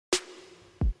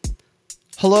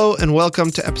Hello and welcome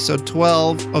to episode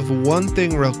 12 of One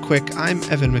Thing Real Quick. I'm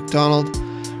Evan McDonald.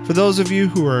 For those of you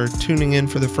who are tuning in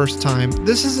for the first time,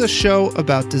 this is a show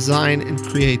about design and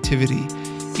creativity.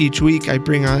 Each week I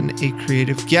bring on a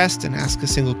creative guest and ask a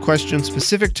single question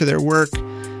specific to their work.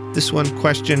 This one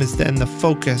question is then the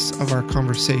focus of our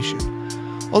conversation.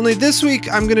 Only this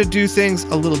week I'm going to do things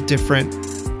a little different.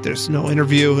 There's no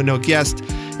interview and no guest.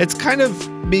 It's kind of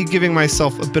me giving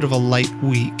myself a bit of a light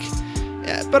week.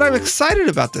 But I'm excited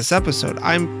about this episode.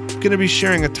 I'm going to be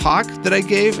sharing a talk that I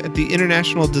gave at the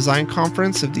International Design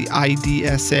Conference of the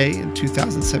IDSA in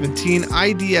 2017.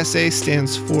 IDSA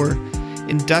stands for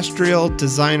Industrial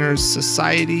Designers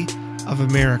Society of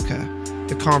America.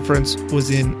 The conference was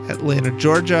in Atlanta,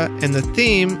 Georgia, and the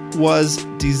theme was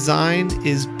Design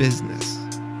is Business.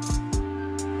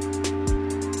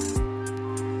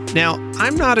 Now,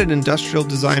 I'm not an industrial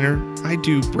designer. I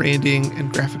do branding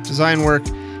and graphic design work.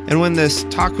 And when this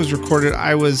talk was recorded,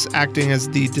 I was acting as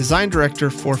the design director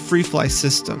for FreeFly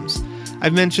Systems.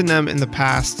 I've mentioned them in the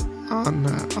past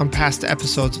on past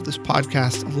episodes of this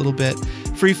podcast a little bit.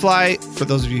 FreeFly, for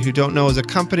those of you who don't know, is a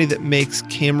company that makes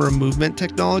camera movement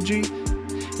technology.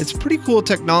 It's pretty cool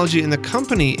technology, and the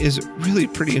company is really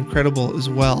pretty incredible as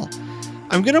well.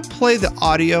 I'm going to play the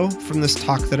audio from this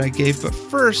talk that I gave, but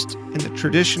first, in the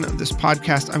tradition of this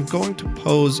podcast, I'm going to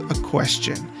pose a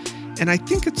question. And I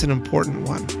think it's an important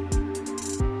one.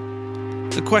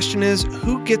 The question is,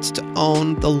 who gets to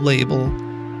own the label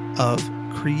of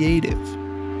creative?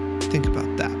 Think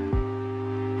about that.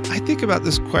 I think about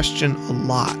this question a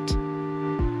lot.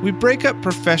 We break up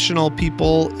professional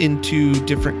people into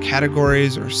different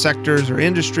categories or sectors or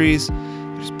industries.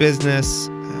 There's business,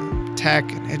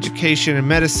 tech, and education and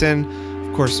medicine.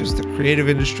 Of course, there's the creative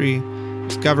industry,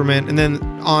 there's government, and then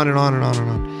on and on and on and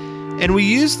on. And we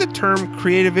use the term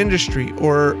creative industry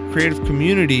or creative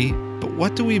community, but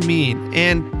what do we mean?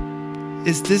 And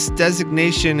is this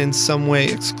designation in some way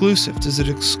exclusive? Does it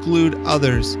exclude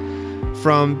others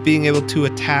from being able to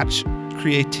attach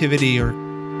creativity or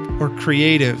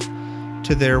creative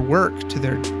to their work, to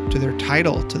their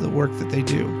title, to the work that they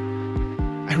do?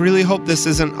 I really hope this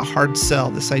isn't a hard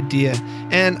sell, this idea.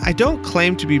 And I don't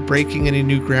claim to be breaking any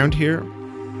new ground here,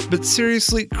 but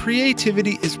seriously,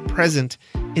 creativity is present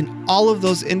in all of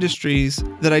those industries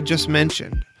that I just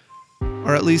mentioned,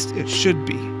 or at least it should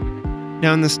be.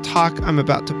 Now, in this talk I'm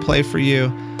about to play for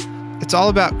you, it's all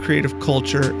about creative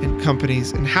culture in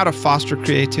companies and how to foster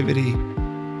creativity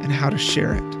and how to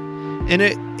share it. And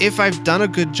if I've done a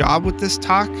good job with this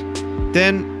talk,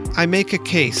 then I make a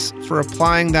case for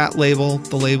applying that label,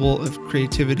 the label of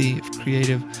creativity, of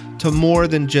creative, to more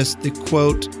than just the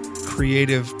quote,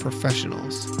 creative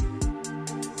professionals.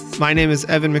 My name is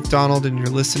Evan McDonald, and you're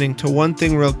listening to One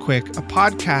Thing Real Quick, a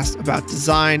podcast about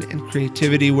design and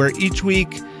creativity where each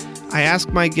week I ask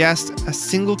my guest a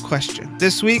single question.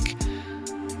 This week,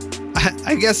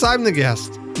 I guess I'm the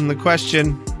guest. And the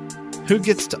question, who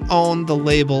gets to own the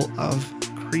label of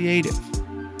creative?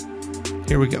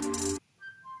 Here we go.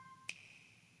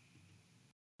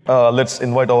 Let's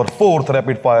invite our fourth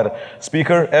rapid fire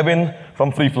speaker, Evan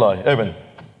from FreeFly. Evan.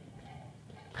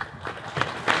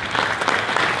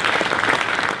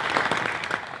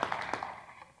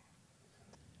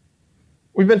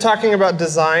 We've been talking about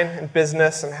design and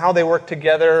business and how they work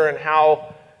together and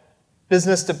how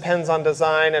business depends on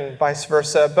design and vice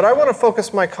versa. But I want to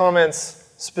focus my comments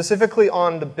specifically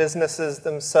on the businesses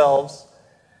themselves,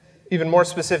 even more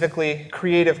specifically,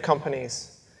 creative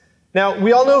companies. Now,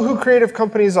 we all know who creative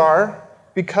companies are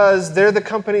because they're the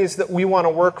companies that we want to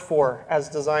work for as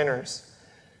designers.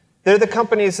 They're the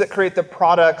companies that create the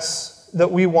products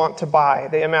that we want to buy.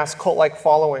 They amass cult-like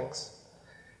followings.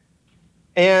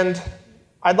 And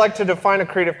I'd like to define a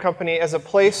creative company as a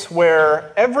place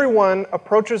where everyone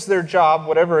approaches their job,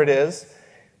 whatever it is,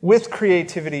 with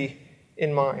creativity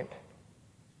in mind.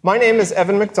 My name is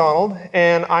Evan McDonald,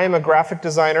 and I am a graphic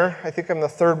designer. I think I'm the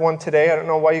third one today. I don't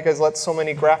know why you guys let so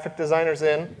many graphic designers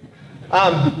in.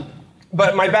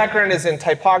 But my background is in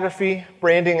typography,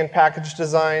 branding and package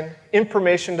design,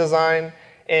 information design,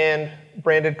 and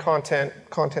branded content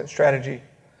strategy.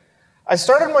 I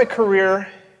started my career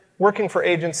working for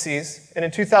agencies, and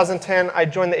in 2010, I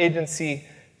joined the agency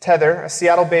Tether, a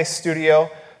Seattle-based studio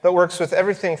that works with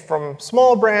everything from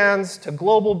small brands to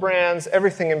global brands,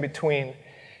 everything in between.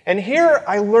 And here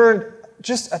I learned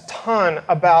just a ton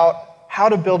about how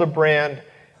to build a brand.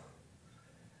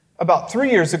 About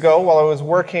 3 years ago, while I was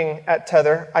working at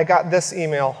Tether, I got this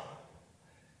email.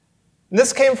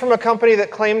 This came from a company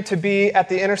that claimed to be at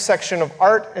the intersection of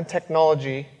art and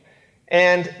technology.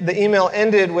 And the email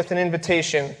ended with an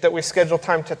invitation that we schedule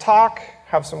time to talk,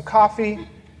 have some coffee,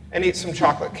 and eat some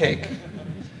chocolate cake.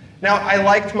 Now, I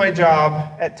liked my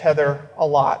job at Tether a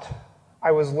lot.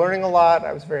 I was learning a lot.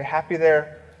 I was very happy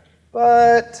there.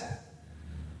 But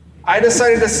I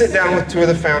decided to sit down with two of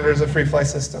the founders of FreeFly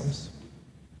Systems.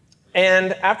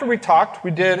 And after we talked,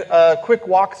 we did a quick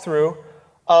walkthrough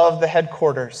of the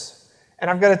headquarters.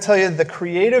 And I've got to tell you, the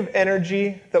creative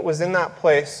energy that was in that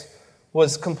place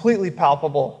was completely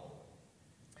palpable.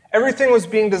 Everything was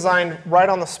being designed right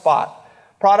on the spot.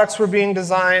 Products were being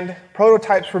designed,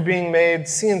 prototypes were being made,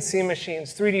 CNC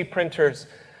machines, 3D printers,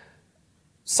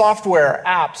 software,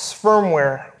 apps,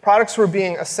 firmware. Products were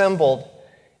being assembled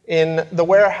in the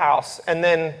warehouse and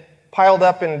then piled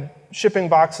up in shipping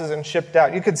boxes and shipped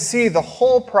out. You could see the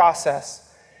whole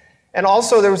process. And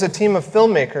also there was a team of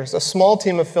filmmakers, a small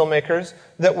team of filmmakers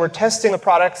that were testing the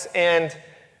products and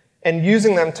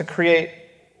using them to create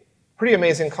pretty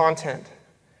amazing content.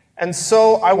 And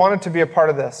so I wanted to be a part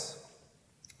of this.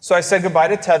 So I said goodbye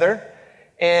to Tether,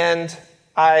 and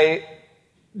I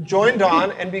joined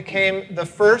on and became the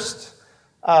first,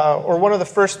 or one of the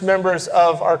first members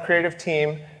of our creative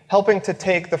team, helping to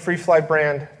take the FreeFly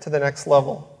brand to the next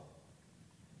level.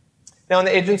 Now, in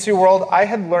the agency world, I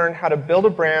had learned how to build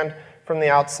a brand from the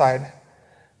outside.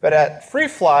 But at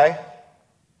FreeFly,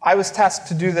 I was tasked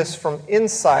to do this from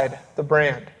inside the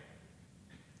brand.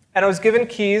 And I was given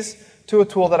keys to a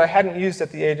tool that I hadn't used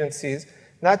at the agencies.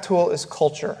 And that tool is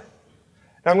culture.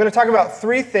 Now I'm going to talk about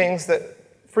three things that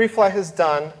FreeFly has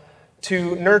done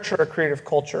to nurture a creative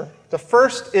culture. The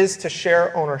first is to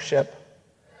share ownership.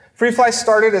 FreeFly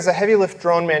started as a heavy lift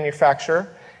drone manufacturer,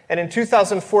 and in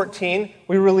 2014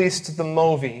 we released the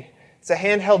Movi. It's a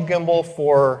handheld gimbal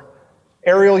for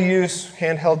aerial use,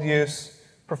 handheld use,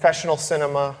 professional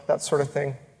cinema, that sort of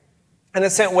thing. And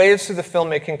it sent waves through the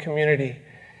filmmaking community.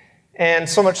 And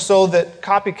so much so that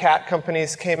copycat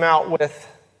companies came out with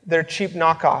their cheap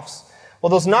knockoffs. Well,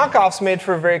 those knockoffs made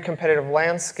for a very competitive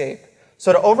landscape.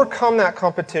 So to overcome that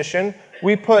competition,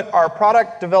 we put our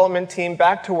product development team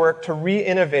back to work to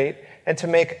re-innovate and to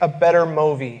make a better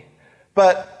Movi.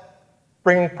 But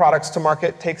bringing products to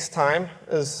market takes time,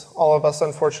 as all of us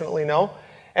unfortunately know.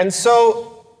 And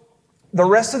so the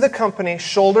rest of the company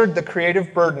shouldered the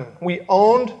creative burden. We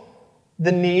owned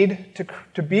the need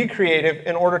to be creative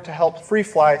in order to help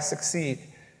FreeFly succeed.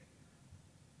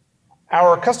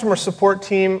 Our customer support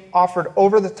team offered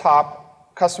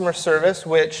over-the-top customer service,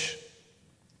 which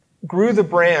grew the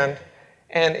brand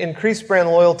and increased brand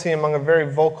loyalty among a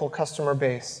very vocal customer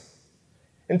base.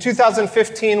 In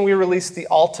 2015, we released the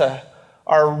Alta,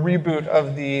 our reboot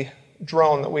of the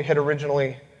drone that we had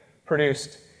originally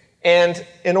produced. And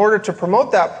in order to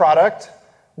promote that product,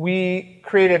 we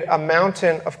created a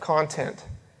mountain of content.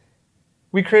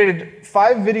 We created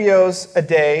 5 videos a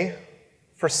day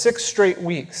for 6 straight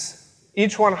weeks,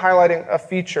 each one highlighting a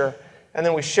feature, and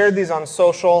then we shared these on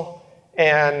social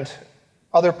and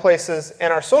other places,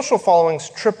 and our social followings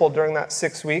tripled during that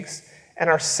 6 weeks, and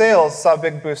our sales saw a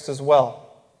big boost as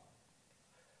well.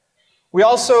 We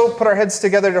also put our heads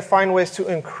together to find ways to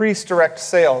increase direct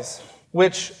sales,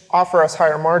 which offer us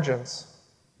higher margins.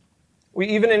 We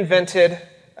even invented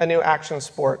a new action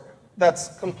sport.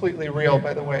 That's completely real,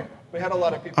 by the way. We had a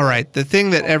lot of people. All right. The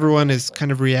thing that everyone is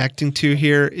kind of reacting to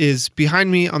here is behind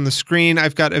me on the screen,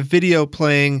 I've got a video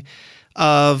playing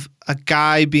of a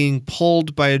guy being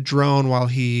pulled by a drone while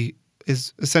he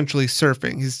is essentially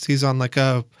surfing. He's on like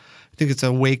I think it's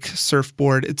a wake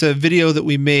surfboard. It's a video that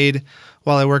we made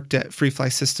while I worked at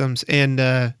FreeFly Systems, and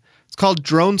it's called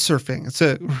Drone Surfing. It's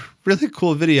a really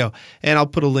cool video, and I'll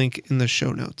put a link in the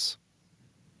show notes.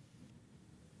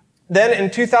 Then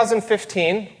in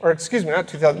 2015, or excuse me, not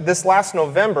 2000, this last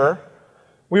November,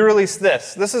 we released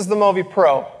this. This is the Movi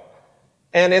Pro.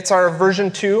 And it's our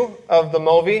version 2 of the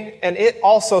Movi, and it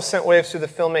also sent waves through the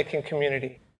filmmaking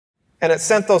community. And it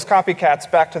sent those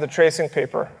copycats back to the tracing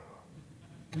paper.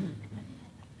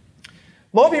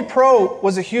 Movi Pro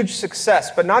was a huge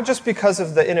success, but not just because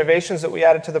of the innovations that we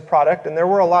added to the product, and there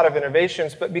were a lot of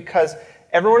innovations, but because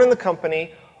everyone in the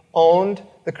company owned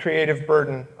the creative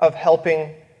burden of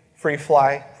helping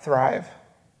FreeFly thrive.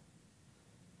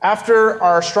 After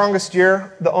our strongest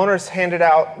year, the owners handed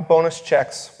out bonus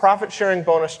checks, profit-sharing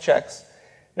bonus checks.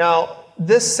 Now,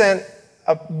 this sent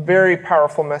a very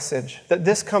powerful message that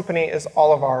this company is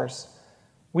all of ours.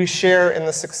 We share in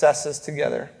the successes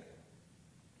together.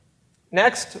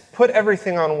 Next, put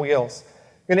everything on wheels.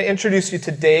 I'm going to introduce you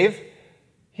to Dave.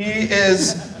 He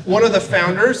is one of the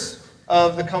founders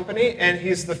of the company, and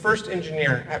he's the first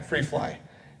engineer at FreeFly.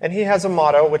 And he has a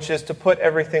motto, which is to put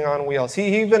everything on wheels.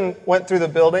 He even went through the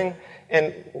building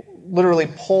and literally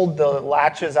pulled the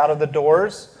latches out of the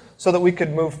doors so that we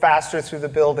could move faster through the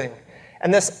building.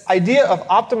 And this idea of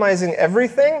optimizing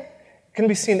everything can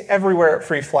be seen everywhere at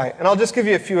FreeFly, and I'll just give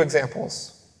you a few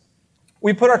examples.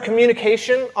 We put our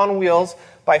communication on wheels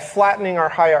by flattening our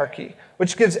hierarchy,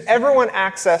 which gives everyone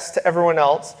access to everyone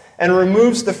else and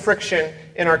removes the friction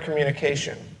in our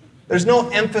communication. There's no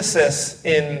emphasis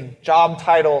in job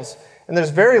titles, and there's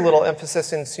very little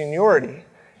emphasis in seniority.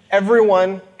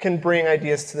 Everyone can bring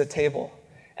ideas to the table.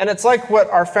 And it's like what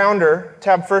our founder,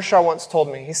 Tab Furshaw, once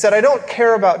told me. He said, I don't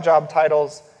care about job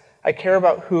titles, I care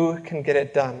about who can get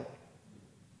it done.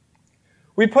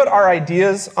 We put our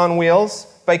ideas on wheels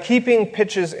by keeping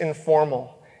pitches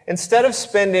informal. Instead of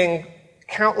spending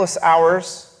countless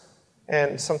hours,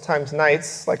 and sometimes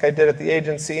nights, like I did at the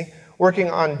agency, working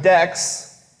on decks,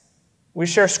 we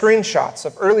share screenshots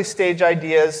of early stage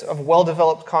ideas, of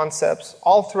well-developed concepts,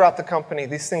 all throughout the company.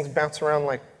 These things bounce around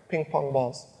like ping pong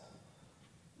balls.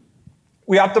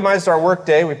 We optimized our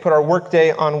workday. We put our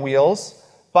workday on wheels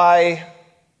by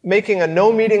making a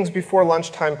no meetings before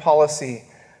lunchtime policy.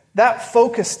 That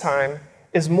focus time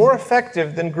is more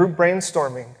effective than group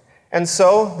brainstorming. And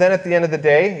so then at the end of the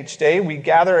day, each day, we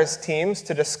gather as teams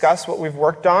to discuss what we've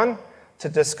worked on, to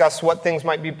discuss what things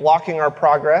might be blocking our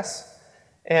progress.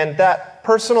 And that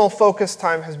personal focus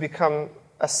time has become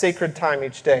a sacred time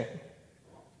each day.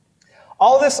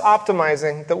 All this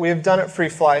optimizing that we have done at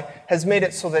FreeFly has made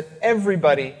it so that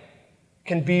everybody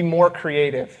can be more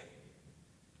creative.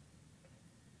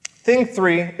 Thing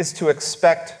 3 is to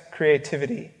expect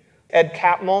creativity. Ed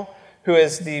Catmull, who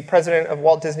is the president of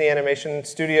Walt Disney Animation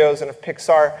Studios and of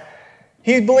Pixar,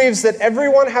 he believes that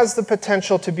everyone has the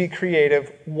potential to be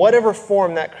creative, whatever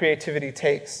form that creativity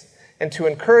takes. And to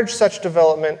encourage such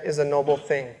development is a noble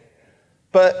thing.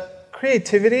 But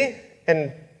creativity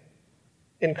and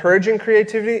encouraging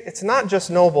creativity, it's not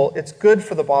just noble, it's good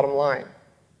for the bottom line.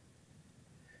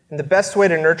 And the best way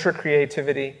to nurture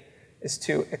creativity is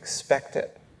to expect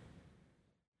it.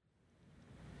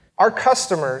 Our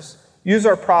customers use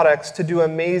our products to do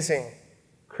amazing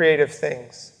creative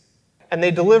things, and they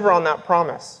deliver on that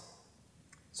promise.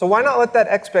 So why not let that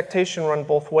expectation run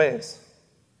both ways?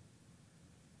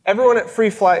 Everyone at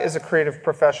FreeFly is a creative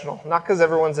professional, not because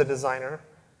everyone's a designer,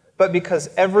 but because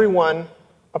everyone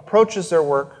approaches their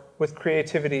work with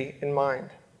creativity in mind.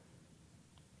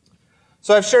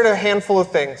 So I've shared a handful of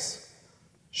things.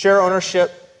 Share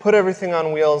ownership, put everything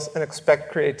on wheels, and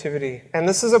expect creativity. And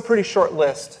this is a pretty short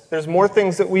list. There's more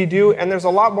things that we do, and there's a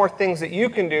lot more things that you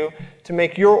can do to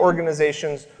make your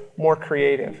organizations more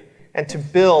creative and to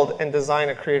build and design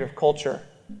a creative culture.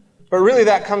 But really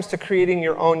that comes to creating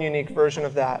your own unique version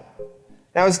of that.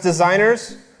 Now as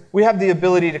designers, we have the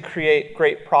ability to create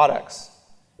great products.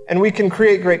 And we can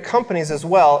create great companies as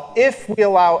well if we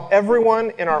allow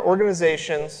everyone in our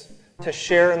organizations to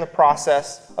share in the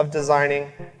process of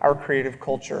designing our creative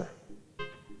culture.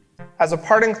 As a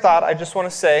parting thought, I just want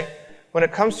to say, when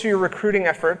it comes to your recruiting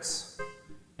efforts,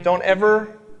 don't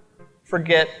ever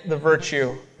forget the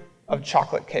virtue of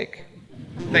chocolate cake.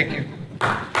 Thank you.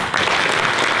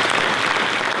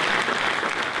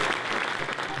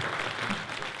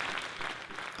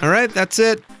 All right, that's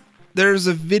it. There's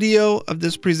a video of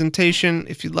this presentation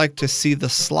if you'd like to see the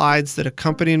slides that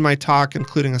accompanied my talk,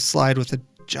 including a slide with a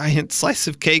giant slice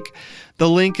of cake. The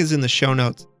link is in the show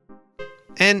notes.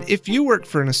 And if you work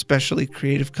for an especially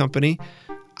creative company,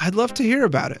 I'd love to hear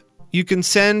about it. You can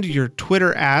send your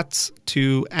Twitter @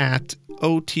 to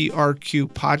 @OTRQ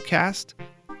podcast.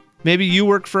 Maybe you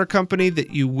work for a company that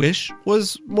you wish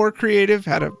was more creative,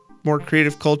 had a more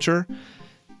creative culture.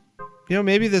 You know,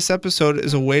 maybe this episode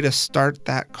is a way to start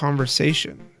that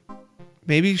conversation.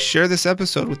 Maybe share this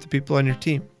episode with the people on your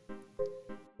team.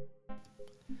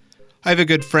 I have a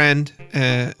good friend,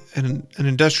 an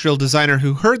industrial designer,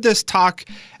 who heard this talk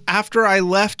after I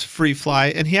left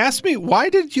FreeFly, and he asked me, why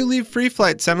did you leave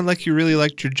FreeFly? It sounded like you really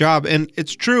liked your job, and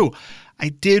it's true. I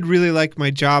did really like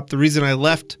my job. The reason I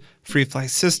left FreeFly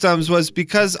Systems was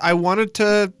because I wanted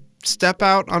to step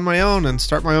out on my own and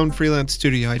start my own freelance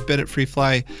studio. I'd been at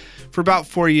FreeFly for about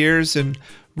 4 years and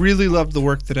really loved the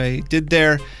work that I did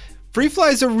there.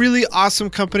 FreeFly is a really awesome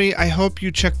company. I hope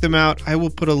you check them out. I will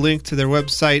put a link to their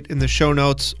website in the show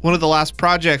notes. One of the last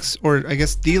projects, or I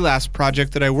guess the last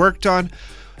project that I worked on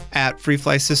at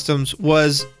FreeFly Systems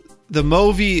was the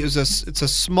Movi. It's a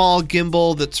small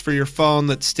gimbal that's for your phone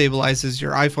that stabilizes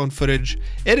your iPhone footage.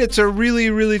 And it's a really,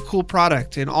 really cool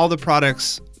product. And all the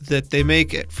products that they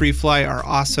make at FreeFly are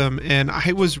awesome. And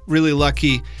I was really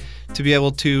lucky to be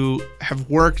able to have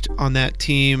worked on that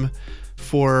team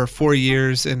for 4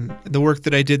 years, and the work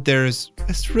that I did there is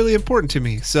really important to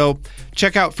me. So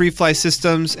check out FreeFly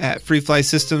Systems at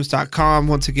freeflysystems.com.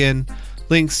 Once again,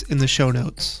 links in the show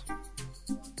notes.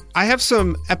 I have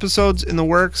some episodes in the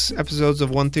works, episodes of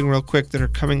One Thing Real Quick that are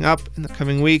coming up in the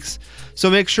coming weeks. So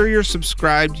make sure you're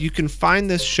subscribed. You can find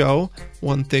this show,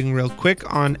 One Thing Real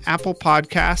Quick, on Apple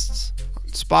Podcasts, on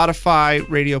Spotify,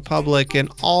 Radio Public,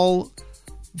 and all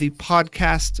the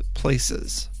podcast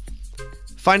places.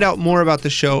 Find out more about the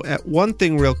show at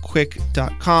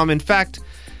onethingrealquick.com. In fact,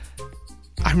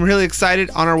 I'm really excited.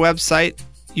 On our website,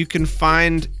 you can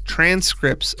find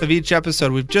transcripts of each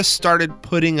episode. We've just started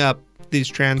putting up these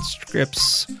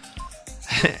transcripts.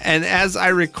 And as I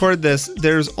record this,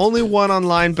 there's only one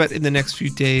online, but in the next few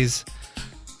days,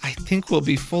 I think we'll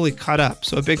be fully caught up.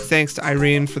 So a big thanks to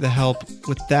Irene for the help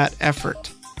with that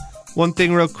effort. One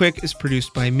Thing Real Quick is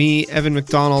produced by me, Evan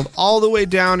McDonald, all the way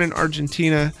down in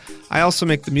Argentina. I also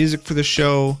make the music for the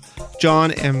show.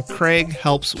 John M. Craig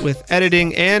helps with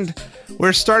editing, and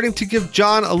we're starting to give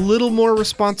John a little more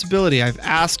responsibility. I've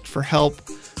asked for help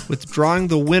with drawing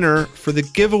the winner for the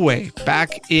giveaway.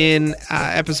 Back in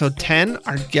episode 10,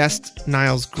 our guest,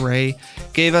 Niles Gray,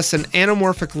 gave us an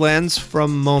anamorphic lens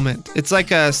from Moment. It's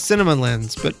like a cinema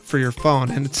lens, but for your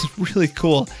phone, and it's really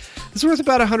cool. It's worth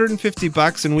about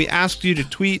 $150, and we asked you to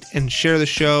tweet and share the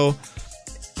show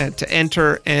to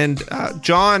enter, and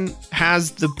John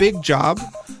has the big job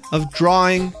of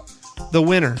drawing the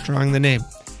winner, drawing the name.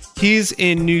 He's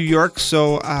in New York,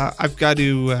 so I've got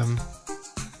to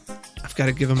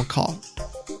give him a call.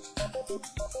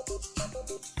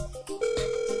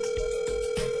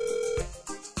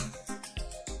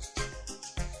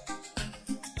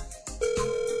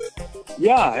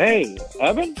 Yeah, hey,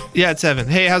 Evan? Yeah, it's Evan.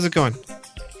 Hey, how's it going?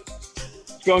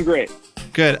 It's going great.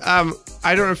 Good. I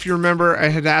don't know if you remember, I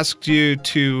had asked you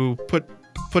to put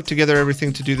together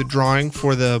everything to do the drawing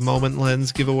for the Moment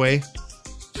Lens giveaway.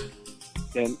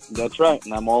 And that's right,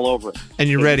 and I'm all over it. And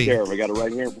you're ready. I got it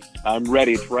right here. I'm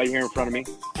ready. It's right here in front of me.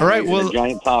 All right, well, a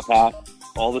giant top hat,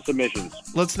 all the submissions.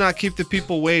 Let's not keep the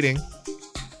people waiting.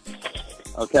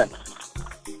 Okay.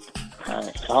 All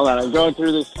right, hold on. I'm going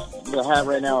through the hat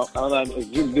right now. Hold on.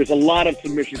 There's a lot of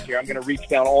submissions here. I'm going to reach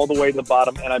down all the way to the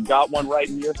bottom, and I've got one right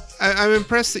here. I'm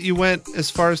impressed that you went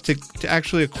as far as to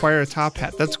actually acquire a top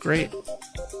hat. That's great.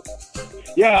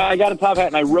 Yeah, I got a top hat,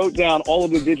 and I wrote down all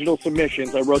of the digital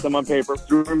submissions. I wrote them on paper,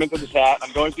 threw them into this hat.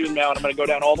 I'm going through them now, and I'm going to go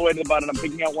down all the way to the bottom. I'm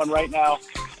picking out one right now.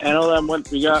 And all them, what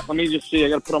we got? Let me just see. I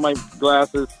got to put on my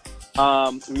glasses.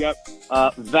 We got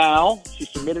Val. She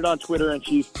submitted on Twitter, and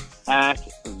she's at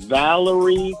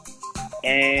Valerie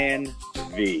Ann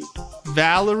V.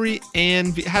 Valerie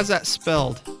Ann V. How's that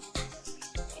spelled?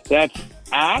 That's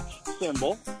at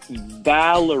symbol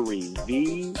Valerie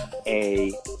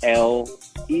VALERIEANNV.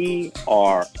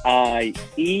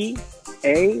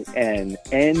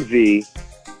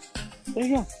 There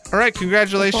you go. All right,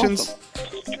 congratulations. That's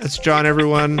awesome. That's John,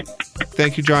 everyone.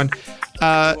 Thank you, John.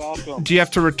 You're welcome. Do you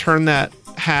have to return that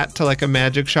hat to like a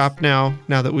magic shop now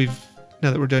that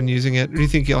we're done using it? Or do you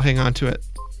think you'll hang on to it?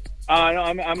 No,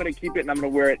 I'm going to keep it, and I'm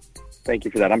going to wear it. Thank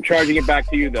you for that. I'm charging it back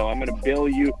to you, though. I'm going to bill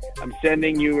you. I'm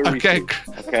sending you a receipt.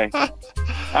 Okay. All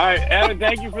right, Evan,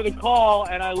 thank you for the call.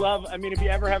 And if you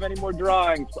ever have any more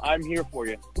drawings, I'm here for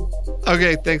you.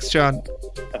 Okay, thanks, John.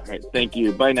 All right, thank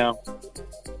you. Bye now.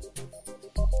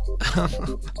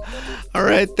 All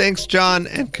right, thanks, John,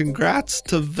 and congrats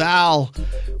to Val.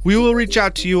 We will reach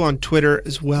out to you on Twitter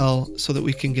as well so that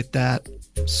we can get that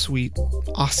sweet,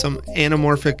 awesome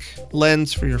anamorphic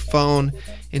lens for your phone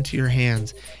into your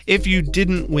hands. If you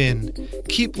didn't win,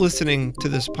 keep listening to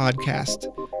this podcast.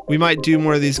 We might do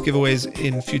more of these giveaways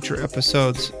in future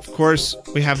episodes. Of course,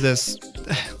 we have this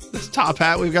top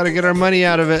hat. We've got to get our money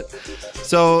out of it.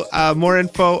 So more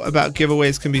info about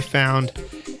giveaways can be found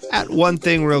at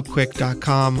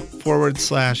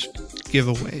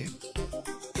onethingrealquick.com/giveaway.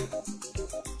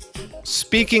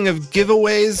 Speaking of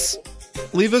giveaways,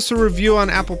 leave us a review on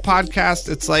Apple Podcasts.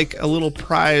 It's like a little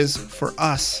prize for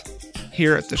us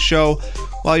here at the show.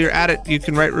 While you're at it, you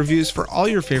can write reviews for all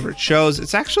your favorite shows.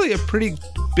 It's actually a pretty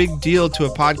big deal to a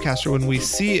podcaster when we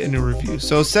see a new review.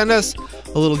 So send us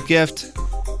a little gift,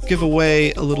 give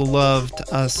away a little love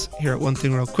to us here at One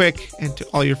Thing Real Quick and to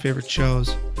all your favorite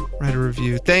shows. Write a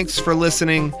review. Thanks for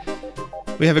listening.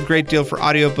 We have a great deal for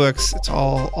audiobooks. It's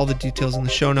all the details in the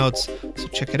show notes. So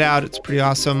check it out. It's pretty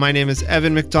awesome. My name is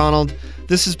Evan McDonald.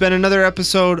 This has been another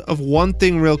episode of One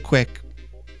Thing Real Quick.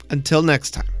 Until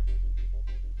next time.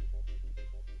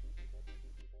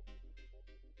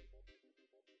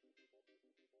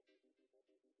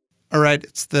 All right,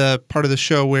 it's the part of the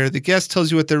show where the guest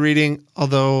tells you what they're reading,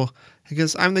 although I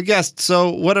guess I'm the guest.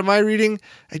 So what am I reading?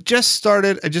 I just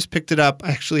picked it up.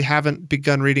 I actually haven't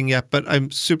begun reading yet, but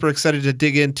I'm super excited to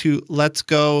dig into Let's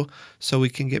Go So We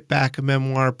Can Get Back, a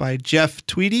memoir by Jeff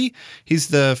Tweedy. He's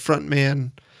the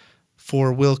frontman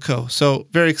for Wilco. So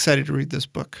very excited to read this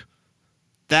book.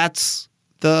 That's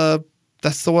the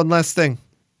one last thing.